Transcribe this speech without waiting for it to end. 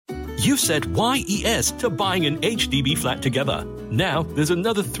You've said YES to buying an HDB flat together. Now, there's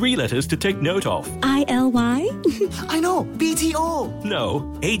another 3 letters to take note of. ILY? I know, BTO. No,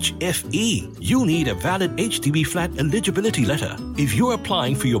 HFE. You'll need a valid HDB flat eligibility letter if you're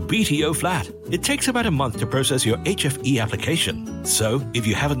applying for your BTO flat. It takes about a month to process your HFE application. So, if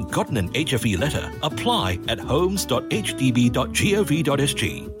you haven't gotten an HFE letter, apply at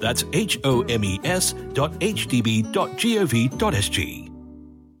homes.hdb.gov.sg. That's homes.hdb.gov.sg.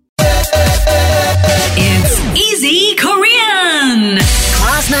 It's Easy Korean!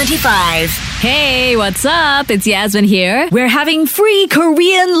 Class 95. Hey, what's up? It's Yasmin here. We're having free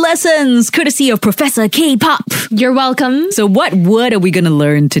Korean lessons courtesy of Professor K-pop. You're welcome. So what word are we going to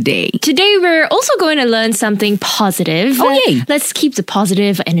learn today? Today, we're also going to learn something positive. Oh, yay. Let's keep the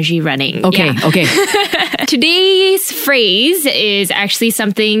positive energy running. Okay. Today's phrase is actually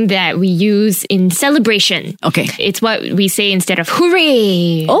something that we use in celebration. Okay. It's what we say instead of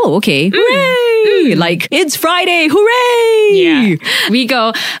hooray. Oh, okay. Hooray! Like, it's Friday. Hooray! Yeah. We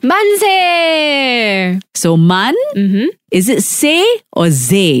go, 만세! So, man? Mm-hmm. Is it se or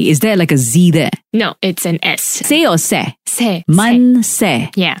ze? Is there like a z there? No, it's an S. Se or se? Se. Man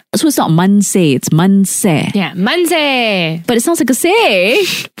se. Yeah. So it's not man se, it's man se. Yeah, 만세. But it sounds like a se.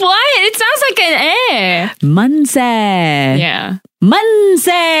 What? It sounds like an eh. Man se. Yeah. Man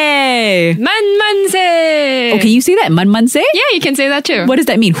se. 만세. Oh, can you say that? Man se? Yeah, you can say that too. What does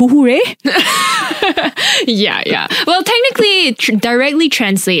that mean? Hooray? Yeah. Well, technically, directly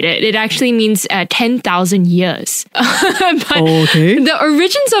translated, it actually means 10,000 years. But okay. the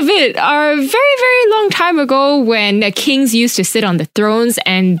origins of it are very, very long time ago when kings used to sit on the thrones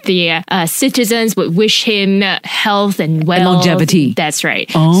and the citizens would wish him health and wealth. And longevity. That's right.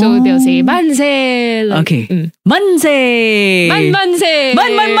 Oh. So they'll say, 만세. Okay. 만세. 만세.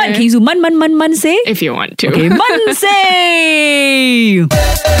 Man. Can you do man say? If you want to. Okay. 만세.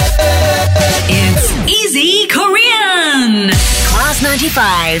 It's Easy Korean! Class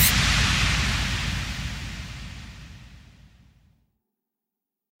 95.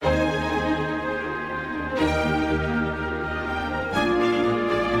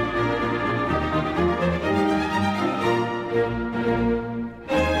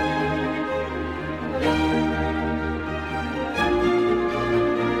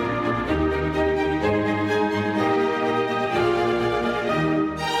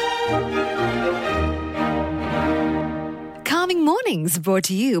 Calming Mornings brought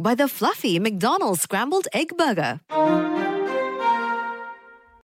to you by the fluffy McDonald's Scrambled Egg Burger.